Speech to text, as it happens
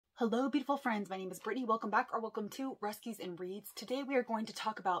Hello beautiful friends, my name is Brittany. Welcome back or welcome to Rescues and Reads. Today we are going to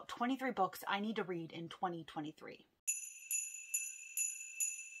talk about 23 books I need to read in 2023.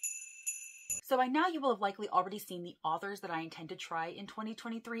 So by now you will have likely already seen the authors that I intend to try in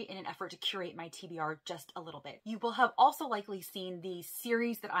 2023 in an effort to curate my TBR just a little bit. You will have also likely seen the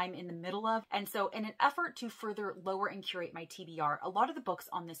series that I'm in the middle of, and so in an effort to further lower and curate my TBR, a lot of the books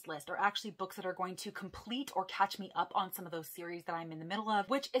on this list are actually books that are going to complete or catch me up on some of those series that I'm in the middle of,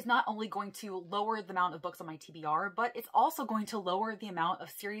 which is not only going to lower the amount of books on my TBR, but it's also going to lower the amount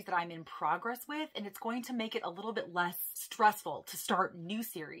of series that I'm in progress with, and it's going to make it a little bit less stressful to start new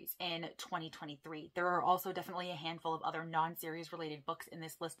series in 2023. There are also definitely a handful of other non-series related books in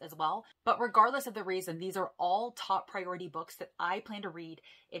this list as well, but regardless of the reason, these are all top priority books that I plan to read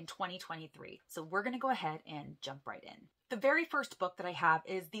in 2023. So we're going to go ahead and jump right in. The very first book that I have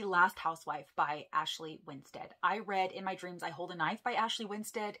is The Last Housewife by Ashley Winstead. I read In My Dreams I Hold a Knife by Ashley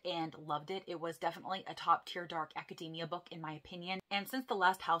Winstead and loved it. It was definitely a top tier dark academia book in my opinion. And since The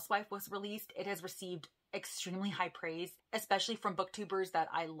Last Housewife was released, it has received extremely high praise, especially from booktubers that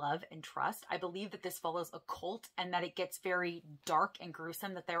I love and trust. I believe that this follows a cult and that it gets very dark and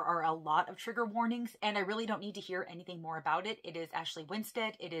gruesome, that there are a lot of trigger warnings, and I really don't need to hear anything more about it. It is Ashley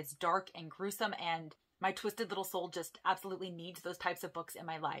Winstead, it is dark and gruesome, and my twisted little soul just absolutely needs those types of books in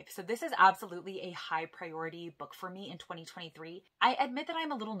my life. So this is absolutely a high priority book for me in 2023. I admit that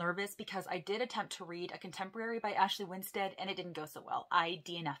I'm a little nervous because I did attempt to read a contemporary by Ashley Winstead and it didn't go so well. I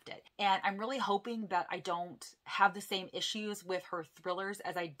DNF'd it. And I'm really hoping that I don't have the same issues with her thrillers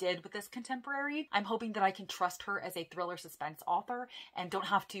as I did with this contemporary. I'm hoping that I can trust her as a thriller suspense author and don't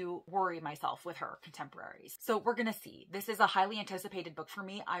have to worry myself with her contemporaries. So we're gonna see. This is a highly anticipated book for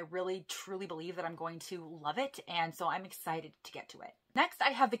me. I really truly believe that I'm going to love it, and so I'm excited to get to it. Next, I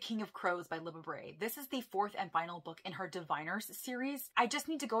have The King of Crows by Libba Bray. This is the fourth and final book in her Diviners series. I just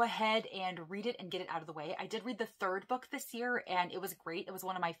need to go ahead and read it and get it out of the way. I did read the third book this year and it was great. It was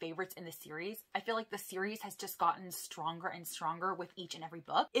one of my favorites in the series. I feel like the series has just gotten stronger and stronger with each and every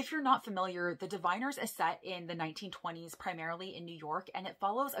book. If you're not familiar, the Diviners is set in the 1920s, primarily in New York, and it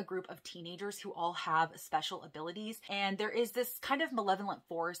follows a group of teenagers who all have special abilities, and there is this kind of malevolent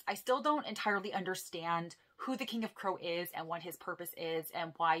force. I still don't entirely understand who the King of Crow is and what his purpose is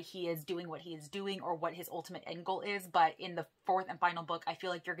and why he is doing what he is doing or what his ultimate end goal is. But in the fourth and final book, I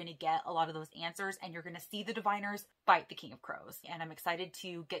feel like you're going to get a lot of those answers and you're going to see the Diviners fight the King of Crows. And I'm excited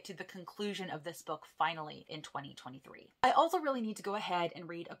to get to the conclusion of this book finally in 2023. I also really need to go ahead and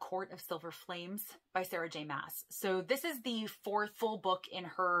read A Court of Silver Flames by Sarah J. Maas. So this is the fourth full book in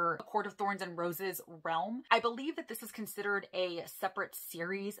her A Court of Thorns and Roses realm. I believe that this is considered a separate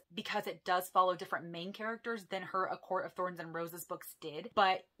series because it does follow different main characters than her A Court of Thorns and Roses books did,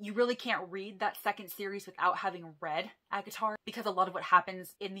 but you really can't read that second series without having read ACOTAR because a lot of what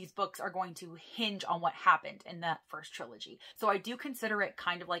happens in these books are going to hinge on what happened in that first trilogy. So I do consider it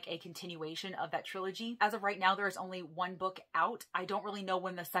kind of like a continuation of that trilogy. As of right now, there is only one book out. I don't really know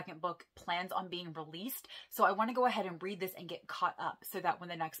when the second book plans on being released, so I want to go ahead and read this and get caught up so that when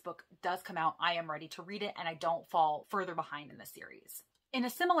the next book does come out, I am ready to read it and I don't fall further behind in the series. In a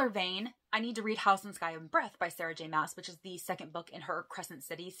similar vein, I need to read House and Sky and Breath by Sarah J. Maas, which is the second book in her Crescent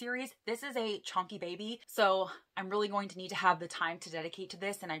City series. This is a chunky baby, so I'm really going to need to have the time to dedicate to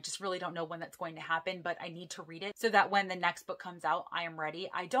this, and I just really don't know when that's going to happen, but I need to read it so that when the next book comes out, I am ready.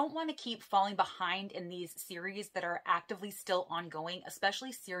 I don't want to keep falling behind in these series that are actively still ongoing,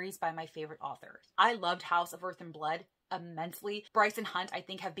 especially series by my favorite authors. I loved House of Earth and Blood immensely. Bryce and Hunt, I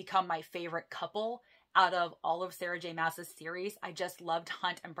think, have become my favorite couple out of all of Sarah J. Maas's series. I just loved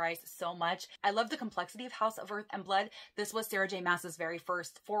Hunt and Bryce so much. I love the complexity of House of Earth and Blood. This was Sarah J. Maas's very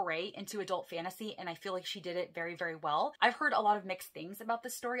first foray into adult fantasy, and I feel like she did it very, very well. I've heard a lot of mixed things about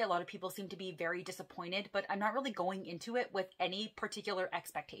this story. A lot of people seem to be very disappointed, but I'm not really going into it with any particular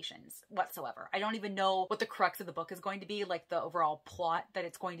expectations whatsoever. I don't even know what the crux of the book is going to be, like the overall plot that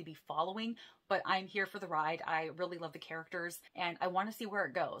it's going to be following, but I'm here for the ride. I really love the characters and I want to see where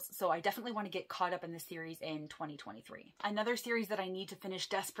it goes. So I definitely want to get caught up in this series in 2023. Another series that I need to finish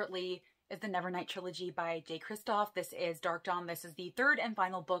desperately is the Nevernight trilogy by Jay Kristoff. This is DarkDawn. This is the third and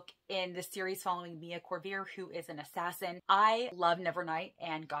final book in the series following Mia Corvier, who is an assassin. I love Nevernight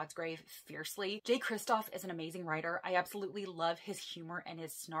and Godsgrave fiercely. Jay Kristoff is an amazing writer. I absolutely love his humor and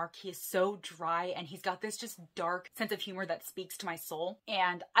his snark. He is so dry and he's got this just dark sense of humor that speaks to my soul.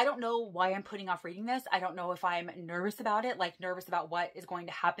 And I don't know why I'm putting off reading this. I don't know if I'm nervous about it, like nervous about what is going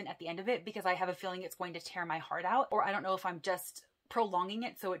to happen at the end of it, because I have a feeling it's going to tear my heart out, or I don't know if I'm just prolonging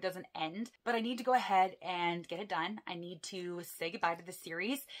it so it doesn't end, but I need to go ahead and get it done. I need to say goodbye to the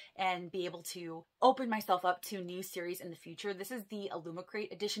series and be able to open myself up to new series in the future. This is the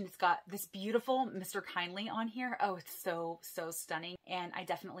Illumicrate edition. It's got this beautiful Mr. Kindly on here. Oh, it's so stunning, and I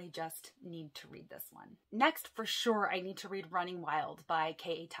definitely just need to read this one. Next, for sure, I need to read Running Wild by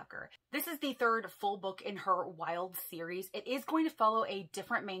K.A. Tucker. This is the third full book in her Wild series. It is going to follow a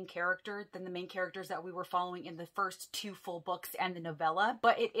different main character than the main characters that we were following in the first 2 full books and the novella,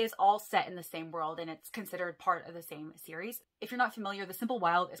 but it is all set in the same world and it's considered part of the same series. If you're not familiar, The Simple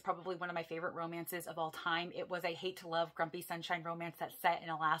Wild is probably one of my favorite romances of all time. It was a hate to love, grumpy sunshine romance that's set in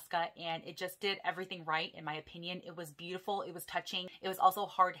Alaska, and it just did everything right, in my opinion. It was beautiful, it was touching, it was also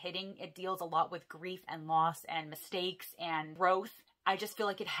hard hitting. It deals a lot with grief and loss and mistakes and growth. I just feel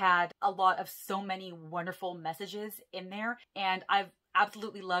like it had a lot of so many wonderful messages in there, and I've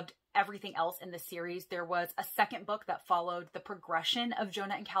absolutely loved everything else in the series. There was a second book that followed the progression of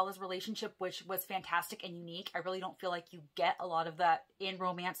Jonah and Calla's relationship, which was fantastic and unique. I really don't feel like you get a lot of that in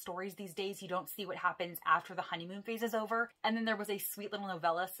romance stories these days. You don't see what happens after the honeymoon phase is over. And then there was a sweet little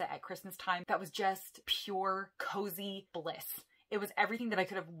novella set at Christmas time that was just pure cozy bliss. It was everything that I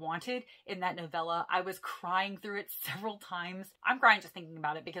could have wanted in that novella. I was crying through it several times. I'm crying just thinking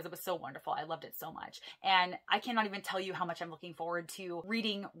about it because it was so wonderful. I loved it so much. And I cannot even tell you how much I'm looking forward to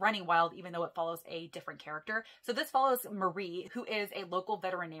reading Running Wild, even though it follows a different character. So this follows Marie, who is a local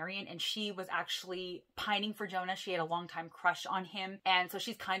veterinarian, and she was actually pining for Jonah. She had a long-time crush on him. And so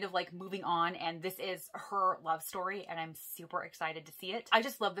she's kind of like moving on, and this is her love story, and I'm super excited to see it. I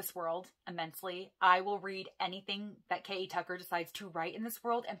just love this world immensely. I will read anything that K.A. Tucker decides to write in this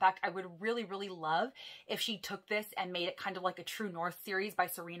world. In fact, I would really love if she took this and made it kind of like a True North series by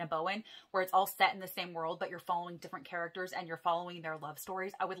Serena Bowen, where it's all set in the same world, but you're following different characters and you're following their love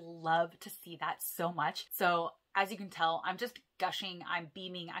stories. I would love to see that so much. So as you can tell, I'm just gushing, I'm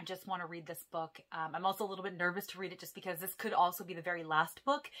beaming, I just want to read this book. I'm also a little bit nervous to read it just because this could also be the very last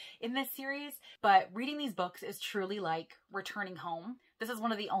book in this series, but reading these books is truly like returning home. This is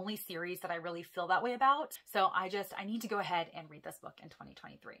one of the only series that I really feel that way about, so I need to go ahead and read this book in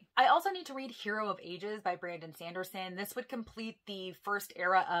 2023. I also need to read Hero of Ages by Brandon Sanderson. This would complete the first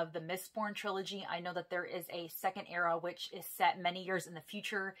era of the Mistborn trilogy. I know that there is a second era which is set many years in the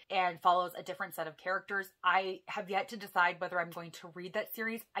future and follows a different set of characters. I have yet to decide whether I'm going to read that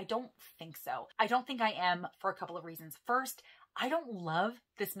series. I don't think so. I don't think I am for a couple of reasons. First, I don't love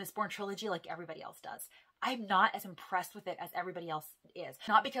this Mistborn trilogy like everybody else does. I'm not as impressed with it as everybody else is.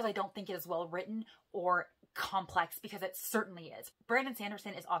 Not because I don't think it is well written or complex, because it certainly is. Brandon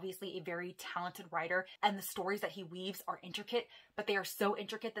Sanderson is obviously a very talented writer, and the stories that he weaves are intricate, but they are so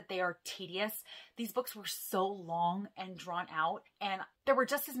intricate that they are tedious. These books were so long and drawn out, and there were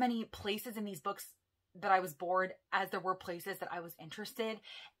just as many places in these books that I was bored as there were places that I was interested,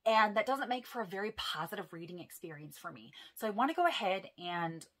 and that doesn't make for a very positive reading experience for me. So I want to go ahead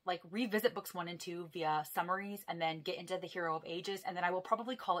and like revisit books 1 and 2 via summaries and then get into the Hero of Ages, and then I will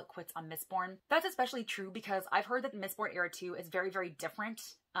probably call it quits on Mistborn. That's especially true because I've heard that Mistborn Era 2 is very different.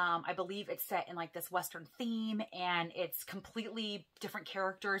 I believe it's set in like this Western theme, and it's completely different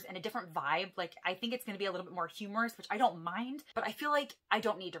characters and a different vibe. Like, I think it's going to be a little bit more humorous, which I don't mind, but I feel like I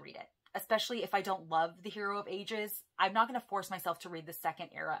don't need to read it. Especially if I don't love the Hero of Ages. I'm not going to force myself to read the second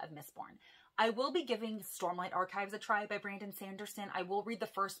era of Mistborn. I will be giving Stormlight Archives a try by Brandon Sanderson. I will read the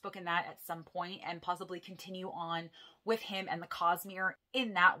first book in that at some point and possibly continue on with him and the Cosmere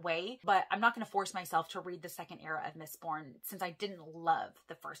in that way, but I'm not going to force myself to read the second era of Mistborn since I didn't love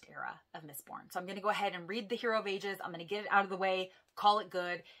the first era of Mistborn. So I'm going to go ahead and read the Hero of Ages. I'm going to get it out of the way, call it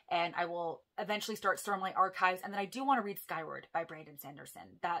good, and I will eventually start Stormlight Archives. And then I do want to read Skyward by Brandon Sanderson.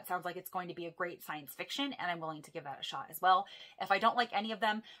 That sounds like it's going to be a great science fiction, and I'm willing to give that a shot as well. If I don't like any of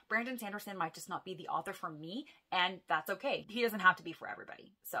them, Brandon Sanderson might just not be the author for me, and that's okay. He doesn't have to be for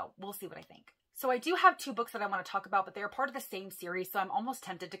everybody. So we'll see what I think. So I do have 2 books that I want to talk about, but they are part of the same series, so I'm almost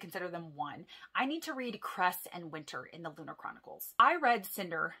tempted to consider them one. I need to read Cress and Winter in the Lunar Chronicles. I read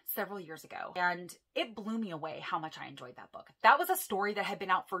Cinder several years ago, and it blew me away how much I enjoyed that book. That was a story that had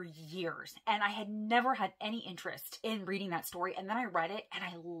been out for years, and I had never had any interest in reading that story, and then I read it, and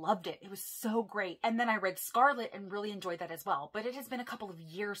I loved it. It was so great. And then I read Scarlet and really enjoyed that as well, but it has been a couple of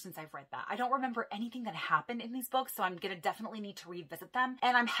years since I've read that. I don't remember anything that happened in these books, so I'm gonna definitely need to revisit them,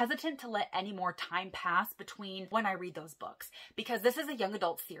 and I'm hesitant to let any more more time pass between when I read those books, because this is a young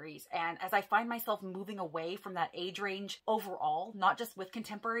adult series, and as I find myself moving away from that age range overall, not just with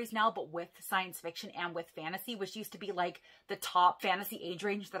contemporaries now, but with science fiction and with fantasy, which used to be like the top fantasy age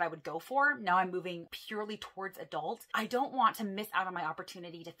range that I would go for. Now I'm moving purely towards adult. I don't want to miss out on my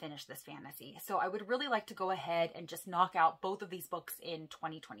opportunity to finish this fantasy. So I would really like to go ahead and just knock out both of these books in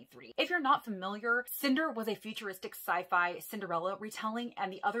 2023. If you're not familiar, Cinder was a futuristic sci-fi Cinderella retelling,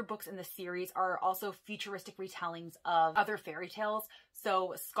 and the other books in the series are also futuristic retellings of other fairy tales.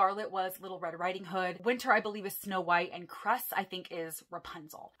 So Scarlet was Little Red Riding Hood, Winter I believe is Snow White, and Cress I think is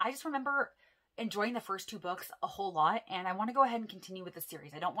Rapunzel. I just remember enjoying the first two books a whole lot, and I want to go ahead and continue with the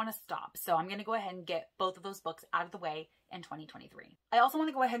series. I don't want to stop, so I'm going to go ahead and get both of those books out of the way in 2023. I also want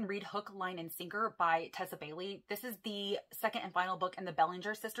to go ahead and read Hook, Line, and Sinker by Tessa Bailey. This is the second and final book in the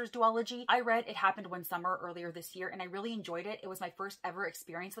Bellinger Sisters duology. I read It Happened One Summer earlier this year, and I really enjoyed it. It was my first ever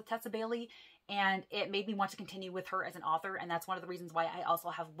experience with Tessa Bailey, and it made me want to continue with her as an author, and that's one of the reasons why I also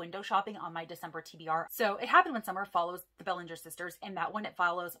have window shopping on my December TBR. So It Happened One Summer follows the Bellinger Sisters. In that one, it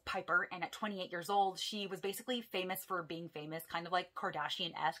follows Piper, and at 28 years old, she was basically famous for being famous, kind of like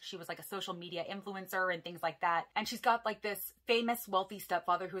Kardashian-esque. She was like a social media influencer and things like that, and she's got like this famous wealthy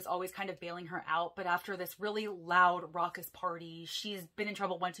stepfather who is always kind of bailing her out, but after this really loud raucous party, she's been in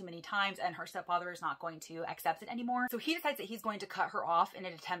trouble one too many times, and her stepfather is not going to accept it anymore. So he decides that he's going to cut her off in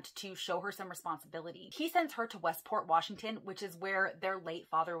an attempt to show her some responsibility. He sends her to Westport, Washington, which is where their late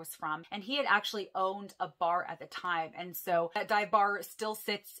father was from, and he had actually owned a bar at the time, and so that dive bar still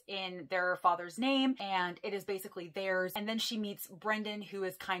sits in their father's name, and it is basically theirs. And then she meets Brendan, who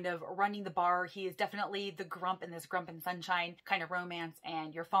is kind of running the bar. He is definitely the grump in this Grump and Sunshine kind of romance,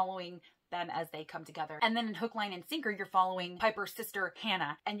 and you're following them as they come together. And then in Hook, Line, and Sinker, you're following Piper's sister,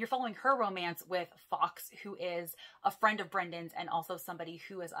 Hannah, and you're following her romance with Fox, who is a friend of Brendan's and also somebody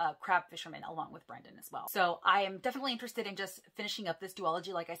who is a crab fisherman along with Brendan as well. So I am definitely interested in just finishing up this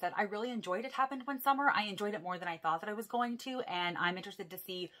duology. Like I said, I really enjoyed It Happened One Summer. I enjoyed it more than I thought that I was going to, and I'm interested to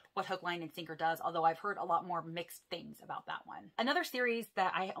see what Hook, Line, and Sinker does, although I've heard a lot more mixed things about that one. Another series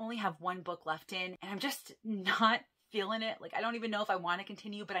that I only have one book left in, and I'm just not feeling it. Like, I don't even know if I want to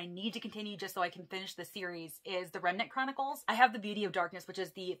continue, but I need to continue just so I can finish the series, is The Remnant Chronicles. I have The Beauty of Darkness, which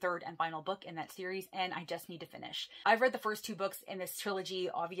is the third and final book in that series, and I just need to finish. I've read the first two books in this trilogy,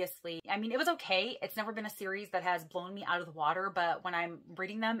 obviously. I mean, it was okay. It's never been a series that has blown me out of the water, but when I'm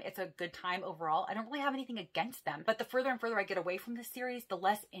reading them, it's a good time overall. I don't really have anything against them, but the further and further I get away from this series, the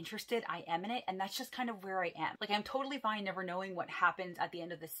less interested I am in it, and that's just kind of where I am. Like, I'm totally fine never knowing what happens at the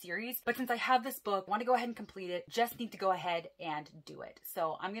end of the series, but since I have this book, I want to go ahead and complete it, just need to go ahead and do it.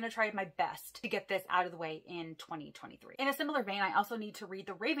 So I'm going to try my best to get this out of the way in 2023. In a similar vein, I also need to read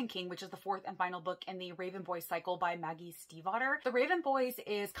The Raven King, which is the fourth and final book in the Raven Boys cycle by Maggie Stievater. The Raven Boys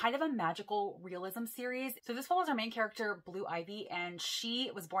is kind of a magical realism series. So this follows our main character, Blue Ivy, and she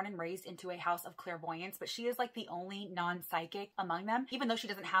was born and raised into a house of clairvoyance, but she is like the only non-psychic among them. Even though she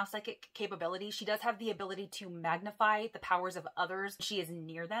doesn't have psychic capabilities, she does have the ability to magnify the powers of others. She is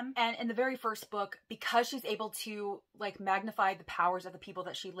near them. And in the very first book, because she's able to like magnify the powers of the people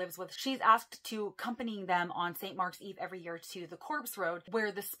that she lives with, she's asked to accompany them on St. Mark's Eve every year to the Corpse Road,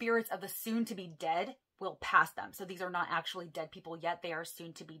 where the spirits of the soon-to-be dead will pass them. So these are not actually dead people yet, they are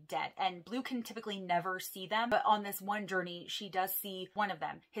soon to be dead. And Blue can typically never see them, but on this one journey, she does see one of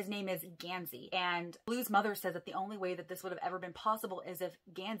them. His name is Gansey, and Blue's mother says that the only way that this would have ever been possible is if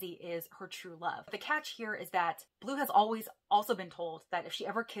Gansey is her true love. The catch here is that Blue has always also been told that if she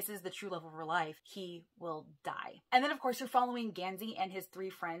ever kisses the true love of her life, he will die. And then of course you're following Gansey and his three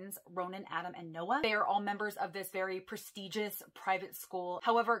friends, Ronan, Adam, and Noah. They are all members of this very prestigious private school.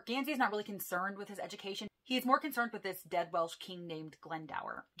 However, Gansey is not really concerned with his education. He is more concerned with this dead Welsh king named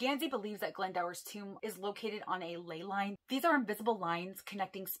Glendower. Gansey believes that Glendower's tomb is located on a ley line. These are invisible lines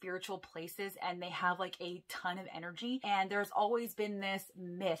connecting spiritual places, and they have like a ton of energy. And there's always been this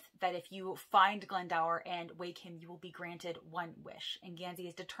myth that if you find Glendower and wake him, you will be granted one wish. And Gansey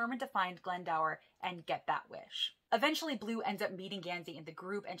is determined to find Glendower and get that wish. Eventually, Blue ends up meeting Gansey in the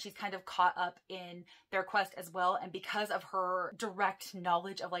group, and she's kind of caught up in their quest as well. And because of her direct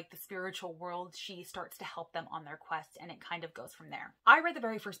knowledge of like the spiritual world, she starts to help them on their quest, and it kind of goes from there. I read the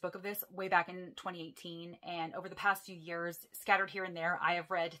very first book of this way back in 2018, and over the past few years, scattered here and there, I have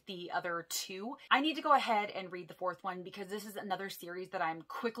read the other two. I need to go ahead and read the fourth one because this is another series that I'm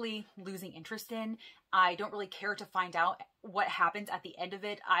quickly losing interest in. I don't really care to find out what happens at the end of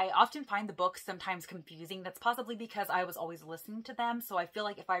it. I often find the books sometimes confusing. That's possibly because I was always listening to them. So I feel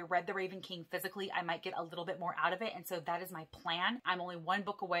like if I read The Raven King physically, I might get a little bit more out of it. And so that is my plan. I'm only one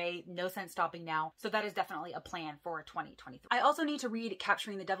book away. No sense stopping now. So that is definitely a plan for 2023. I also need to read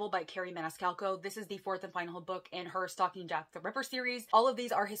Capturing the Devil by Keri Maniscalco. This is the fourth and final book in her Stalking Jack the Ripper series. All of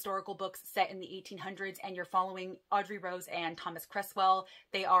these are historical books set in the 1800s, and you're following Audrey Rose and Thomas Cresswell.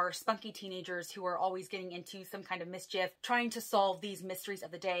 They are spunky teenagers who are always getting into some kind of mischief, trying to solve these mysteries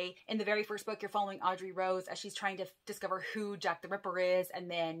of the day. In the very first book, you're following Audrey Rose as she's trying to discover who Jack the Ripper is, and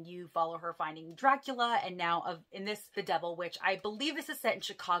then you follow her finding Dracula, and now in this, the Devil, which I believe this is set in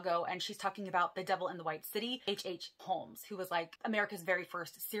Chicago, and she's talking about the Devil in the White City, H.H. Holmes, who was like America's very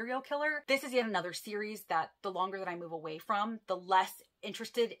first serial killer. This is yet another series that the longer that I move away from, the less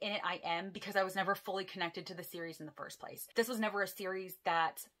interested in it I am, because I was never fully connected to the series in the first place. This was never a series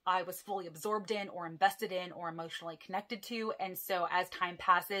that I was fully absorbed in or invested in or emotionally connected to, and so as time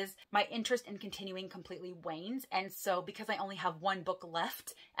passes, my interest in continuing completely wanes. And so because I only have one book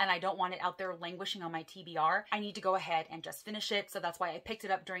left and I don't want it out there languishing on my TBR, I need to go ahead and just finish it. So that's why I picked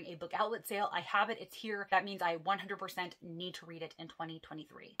it up during a book outlet sale. I have it, it's here. That means I 100% need to read it in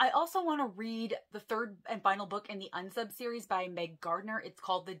 2023. I also want to read the third and final book in the Unsub series by Meg Gardiner. It's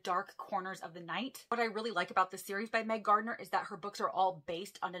called The Dark Corners of the Night. What I really like about this series by Meg Gardiner is that her books are all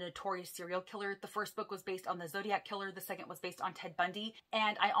based on a notorious serial killer. The first book was based on the Zodiac Killer. The second was based on Ted Bundy.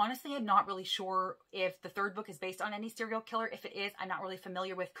 And I honestly am not really sure if the third book is based on any serial killer. If it is, I'm not really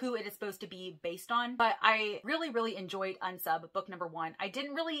familiar with who it is supposed to be based on. But I really enjoyed Unsub, book number 1. I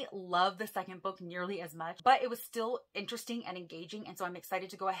didn't really love the second book nearly as much, but it was still interesting and engaging. And so I'm excited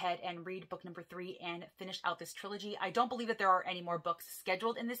to go ahead and read book number 3 and finish out this trilogy. I don't believe that there are any more books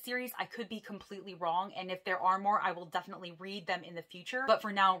scheduled in this series. I could be completely wrong, and if there are more, I will definitely read them in the future. But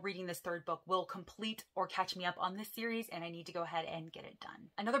for now, reading this third book will complete or catch me up on this series, and I need to go ahead and get it done.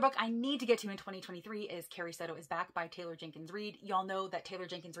 Another book I need to get to in 2023 is Carrie Soto is Back by Taylor Jenkins Reid. Y'all know that Taylor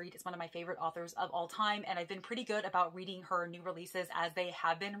Jenkins Reid is one of my favorite authors of all time, and I've been pretty good about reading her new releases as they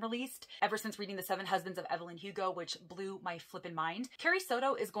have been released ever since reading The Seven Husbands of Evelyn Hugo, which blew my flippin' mind. Carrie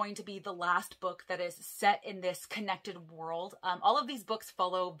Soto is going to be the last book that is set in this connected world. All of these books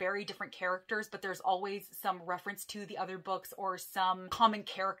follow very different characters, but there's always some reference to the other books or some common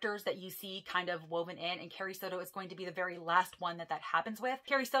characters that you see kind of woven in, and Carrie Soto is going to be the very last one that happens with.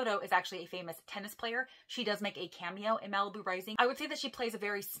 Carrie Soto is actually a famous tennis player. She does make a cameo in Malibu Rising. I would say that she plays a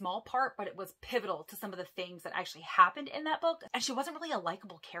very small part, but it was pivotal to some of the things that actually happened in that book, and she wasn't really a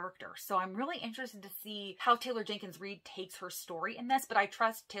likable character. So I'm really interested to see how Taylor Jenkins Reid takes her story in this, but I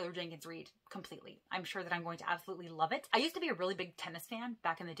trust Taylor Jenkins Reid completely. I'm sure that I'm going to absolutely love it. I used to be a really big tennis fan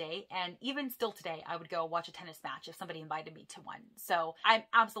back in the day, and even still today, I would go watch a tennis match if somebody invited me to one. So I'm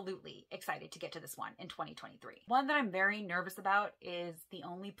absolutely excited to get to this one in 2023. One that I'm very nervous about is The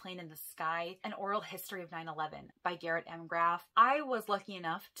Only Plane in the Sky, An Oral History of 9/11 by Garrett M. Graff. I was lucky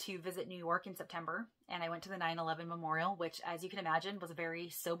enough to visit New York in September, and I went to the 9/11 memorial, which, as you can imagine, was a very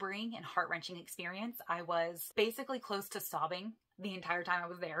sobering and heart-wrenching experience. I was basically close to sobbing the entire time I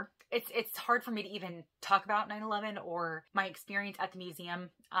was there. It's hard for me to even talk about 9/11 or my experience at the museum.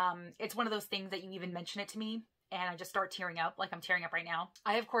 It's one of those things that you even mention it to me and I just start tearing up, like I'm tearing up right now.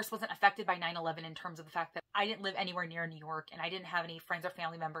 I, of course, wasn't affected by 9/11 in terms of the fact that I didn't live anywhere near New York and I didn't have any friends or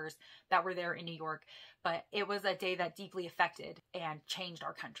family members that were there in New York, but it was a day that deeply affected and changed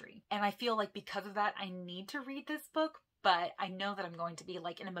our country. And I feel like because of that, I need to read this book, but I know that I'm going to be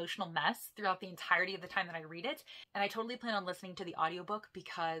like an emotional mess throughout the entirety of the time that I read it. And I totally plan on listening to the audiobook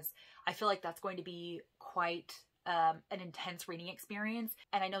because I feel like that's going to be quite an intense reading experience.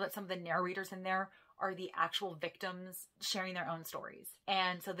 And I know that some of the narrators in there are the actual victims sharing their own stories.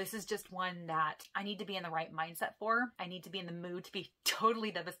 And so this is just one that I need to be in the right mindset for. I need to be in the mood to be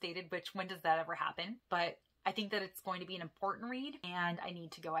totally devastated, which when does that ever happen? But I think that it's going to be an important read and I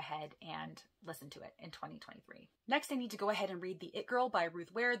need to go ahead and listen to it in 2023. Next, I need to go ahead and read The It Girl by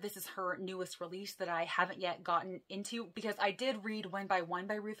Ruth Ware. This is her newest release that I haven't yet gotten into because I did read One by One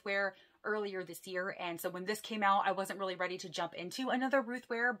by Ruth Ware earlier this year, and so when this came out, I wasn't really ready to jump into another Ruth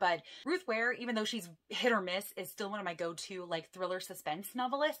Ware, but Ruth Ware, even though she's hit or miss, is still one of my go-to like thriller suspense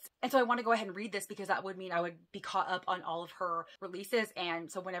novelists, and so I want to go ahead and read this because that would mean I would be caught up on all of her releases,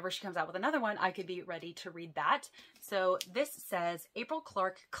 and so whenever she comes out with another one, I could be ready to read that. So this says, April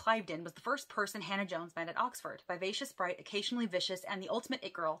Clark Cliveden was the first person Hannah Jones met at Oxford. Vivacious, bright, occasionally vicious, and the ultimate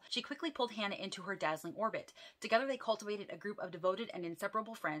it girl, she quickly pulled Hannah into her dazzling orbit. Together they cultivated a group of devoted and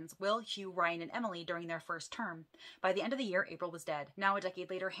inseparable friends. Will, Hugh, Ryan, and Emily during their first term. By the end of the year, April was dead. Now, a decade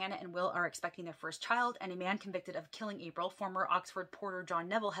later, Hannah and Will are expecting their first child, and a man convicted of killing April, former Oxford porter John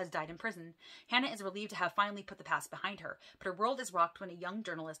Neville, has died in prison. Hannah is relieved to have finally put the past behind her, but her world is rocked when a young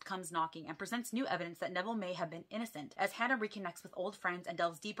journalist comes knocking and presents new evidence that Neville may have been innocent. As Hannah reconnects with old friends and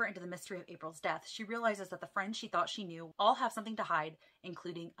delves deeper into the mystery of April's death, she realizes that the friends she thought she knew all have something to hide,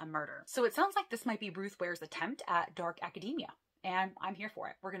 including a murder. So it sounds like this might be Ruth Ware's attempt at dark academia, and I'm here for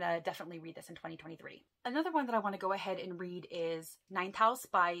it. We're gonna definitely read this in 2023. Another one that I want to go ahead and read is Ninth House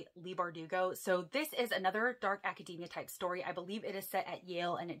by Leigh Bardugo. So this is another dark academia type story. I believe it is set at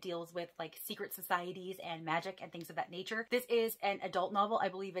Yale, and it deals with like secret societies and magic and things of that nature. This is an adult novel. I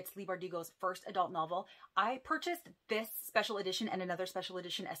believe it's Leigh Bardugo's first adult novel. I purchased this special edition and another special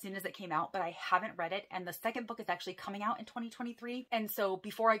edition as soon as it came out, but I haven't read it. And the second book is actually coming out in 2023. And so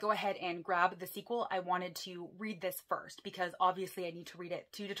before I go ahead and grab the sequel, I wanted to read this first because obviously I need to read it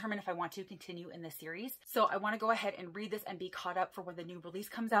to determine if I want to continue in this series. So I want to go ahead and read this and be caught up for when the new release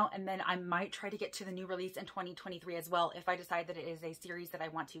comes out, and then I might try to get to the new release in 2023 as well if I decide that it is a series that I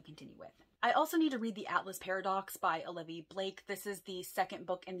want to continue with. I also need to read The Atlas Paradox by Olivia Blake. This is the second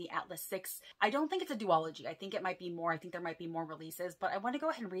book in the Atlas 6. I don't think it's a duology. I think it might be more. I think there might be more releases, but I want to go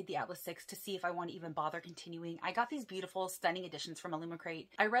ahead and read the Atlas 6 to see if I want to even bother continuing. I got these beautiful, stunning editions from Illumicrate.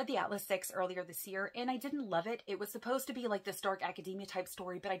 I read the Atlas 6 earlier this year, and I didn't love it. It was supposed to be like this dark academia type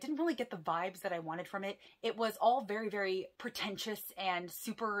story, but I didn't really get the vibes that I wanted from it. It was all very, very pretentious and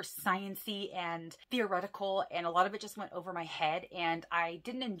super sciencey and theoretical, and a lot of it just went over my head, and I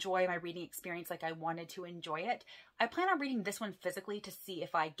didn't enjoy my reading experience like I wanted to enjoy it. I plan on reading this one physically to see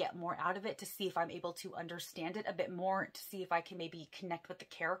if I get more out of it, to see if I'm able to understand it a bit more, to see if I can maybe connect with the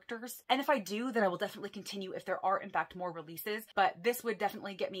characters. And if I do, then I will definitely continue if there are in fact more releases, but this would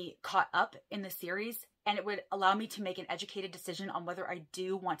definitely get me caught up in the series, and it would allow me to make an educated decision on whether I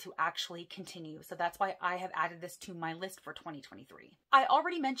do want to actually continue. So that's why I have added this to my list for 2023. I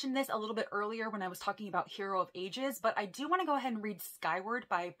already mentioned this a little bit earlier when I was talking about Hero of Ages, but I do want to go ahead and read Skyward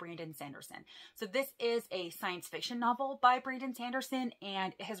by Brandon Sanderson. So this is a science fiction novel by Brandon Sanderson,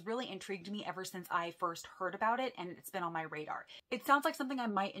 and it has really intrigued me ever since I first heard about it, and it's been on my radar. It sounds like something I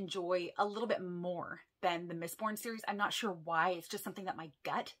might enjoy a little bit more than the Mistborn series. I'm not sure why. It's just something that my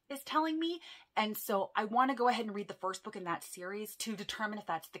gut is telling me. And so I want to go ahead and read the first book in that series to determine if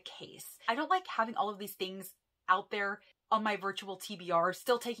that's the case. I don't like having all of these things out there on my virtual TBR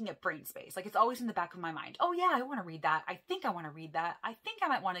still taking up brain space. Like, it's always in the back of my mind. Oh yeah, I want to read that. I think I want to read that. I think I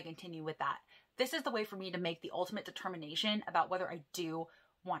might want to continue with that. This is the way for me to make the ultimate determination about whether I do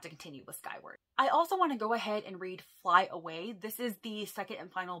want to continue with Skyward. I also want to go ahead and read Fly Away. This is the second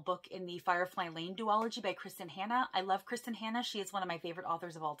and final book in the Firefly Lane duology by Kristin Hannah. I love Kristin Hannah. She is one of my favorite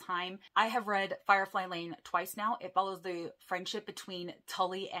authors of all time. I have read Firefly Lane twice now. It follows the friendship between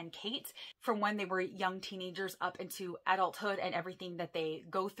Tully and Kate from when they were young teenagers up into adulthood and everything that they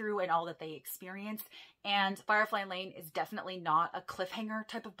go through and all that they experience. And Firefly Lane is definitely not a cliffhanger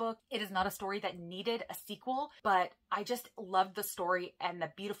type of book. It is not a story that needed a sequel, but I just loved the story and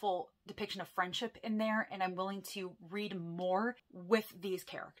the beautiful depiction of friendship in there, and I'm willing to read more with these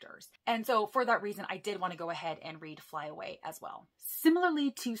characters. And so for that reason, I did want to go ahead and read Fly Away as well.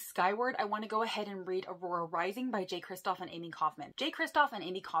 Similarly to Skyward, I want to go ahead and read Aurora Rising by Jay Kristoff and Amy Kaufman. Jay Kristoff and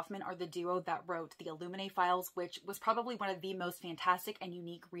Amy Kaufman are the duo that wrote the Illuminae Files, which was probably one of the most fantastic and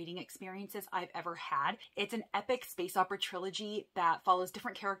unique reading experiences I've ever had. It's an epic space opera trilogy that follows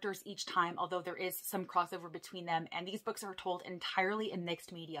different characters each time, although there is some crossover between them, and these books are told entirely in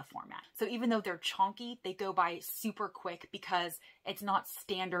mixed media format. So even though they're chonky, they go by super quick because it's not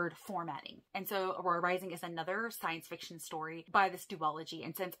standard formatting. And so Aurora Rising is another science fiction story by this duology.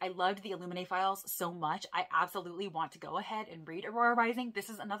 And since I loved the Illuminae Files so much, I absolutely want to go ahead and read Aurora Rising. This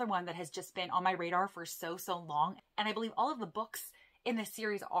is another one that has just been on my radar for so long. And I believe all of the books in this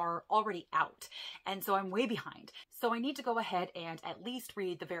series are already out. And so I'm way behind. So I need to go ahead and at least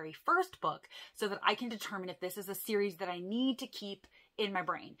read the very first book so that I can determine if this is a series that I need to keep in my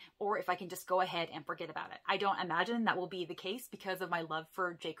brain, or if I can just go ahead and forget about it. I don't imagine that will be the case because of my love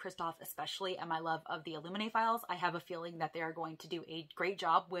for Jay Kristoff especially, and my love of the Illuminae Files. I have a feeling that they are going to do a great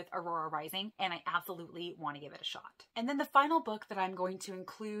job with Aurora Rising, and I absolutely want to give it a shot. And then the final book that I'm going to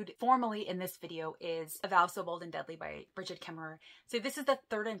include formally in this video is A Vow So Bold and Deadly by Brigid Kemmerer. So this is the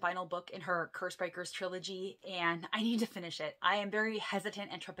third and final book in her Cursebreakers trilogy, and I need to finish it. I am very hesitant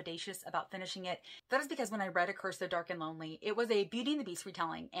and trepidatious about finishing it. That is because when I read A Curse So Dark and Lonely, it was a Beauty and the Beast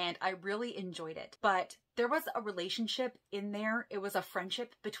retelling, and I really enjoyed it. But there was a relationship in there. It was a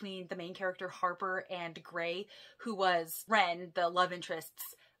friendship between the main character Harper and Gray, who was Ren, the love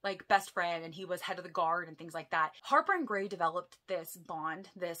interest's like best friend and he was head of the guard and things like that. Harper and Gray developed this bond,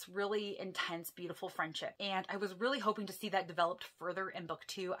 this really intense, beautiful friendship. And I was really hoping to see that developed further in book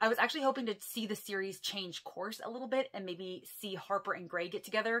 2. I was actually hoping to see the series change course a little bit and maybe see Harper and Gray get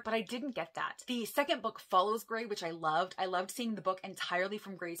together, but I didn't get that. The second book follows Gray, which I loved. I loved seeing the book entirely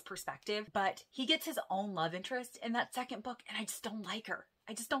from Gray's perspective, but he gets his own love interest in that second book and I just don't like her.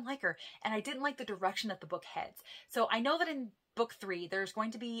 I just don't like her. And I didn't like the direction that the book heads. So I know that in book 3, there's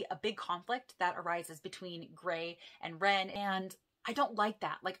going to be a big conflict that arises between Gray and Ren, and I don't like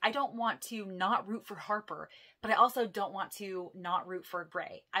that. Like, I don't want to not root for Harper, but I also don't want to not root for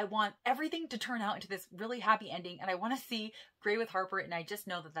Gray. I want everything to turn out into this really happy ending, and I want to see Gray with Harper, and I just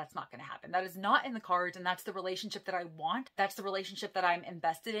know that that's not going to happen. That is not in the cards, and that's the relationship that I want. That's the relationship that I'm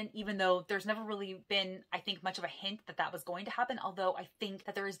invested in, even though there's never really been, I think, much of a hint that that was going to happen, although I think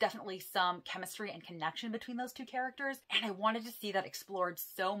that there is definitely some chemistry and connection between those two characters, and I wanted to see that explored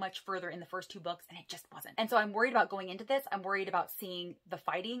so much further in the first 2 books, and it just wasn't. And so I'm worried about going into this. I'm worried about seeing the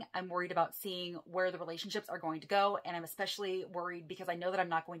fighting. I'm worried about seeing where the relationships are going to go, and I'm especially worried because I know that I'm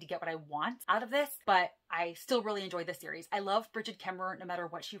not going to get what I want out of this, but I still really enjoy this series. I love Bridget Kemmerer no matter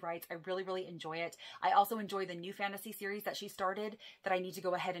what she writes. I really, really enjoy it. I also enjoy the new fantasy series that she started that I need to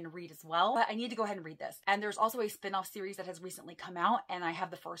go ahead and read as well, but I need to go ahead and read this. And there's also a spin-off series that has recently come out, and I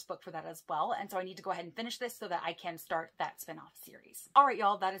have the first book for that as well, and so I need to go ahead and finish this so that I can start that spin-off series. All right,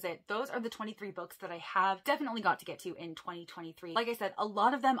 y'all, that is it. Those are the 23 books that I have definitely got to get to in 2023. Like I said, a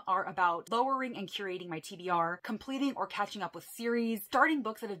lot of them are about lowering and curating my TBR, completing or catching up with series, starting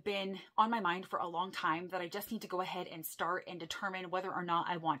books that have been on my mind for a long time that I just need to go ahead and start and determine whether or not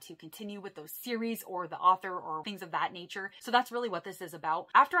I want to continue with those series or the author or things of that nature. So that's really what this is about.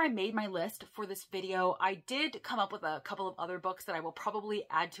 After I made my list for this video, I did come up with a couple of other books that I will probably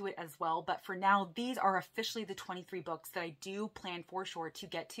add to it as well. But for now, these are officially the 23 books that I do plan for sure to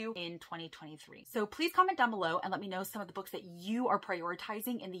get to in 2023. So please comment down below and let me know some of the books that you are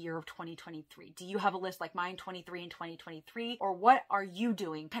prioritizing in the year of 2023. Do you have a list like mine, 23 in 2023? Or what are you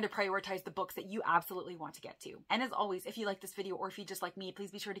doing to kind of prioritize the books that you absolutely want to get to? And as always, if you like this video or if you just like me,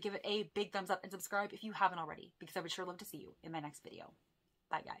 please be sure to give it a big thumbs up and subscribe if you haven't already, because I would sure love to see you in my next video.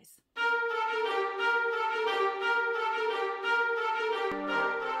 Bye, guys.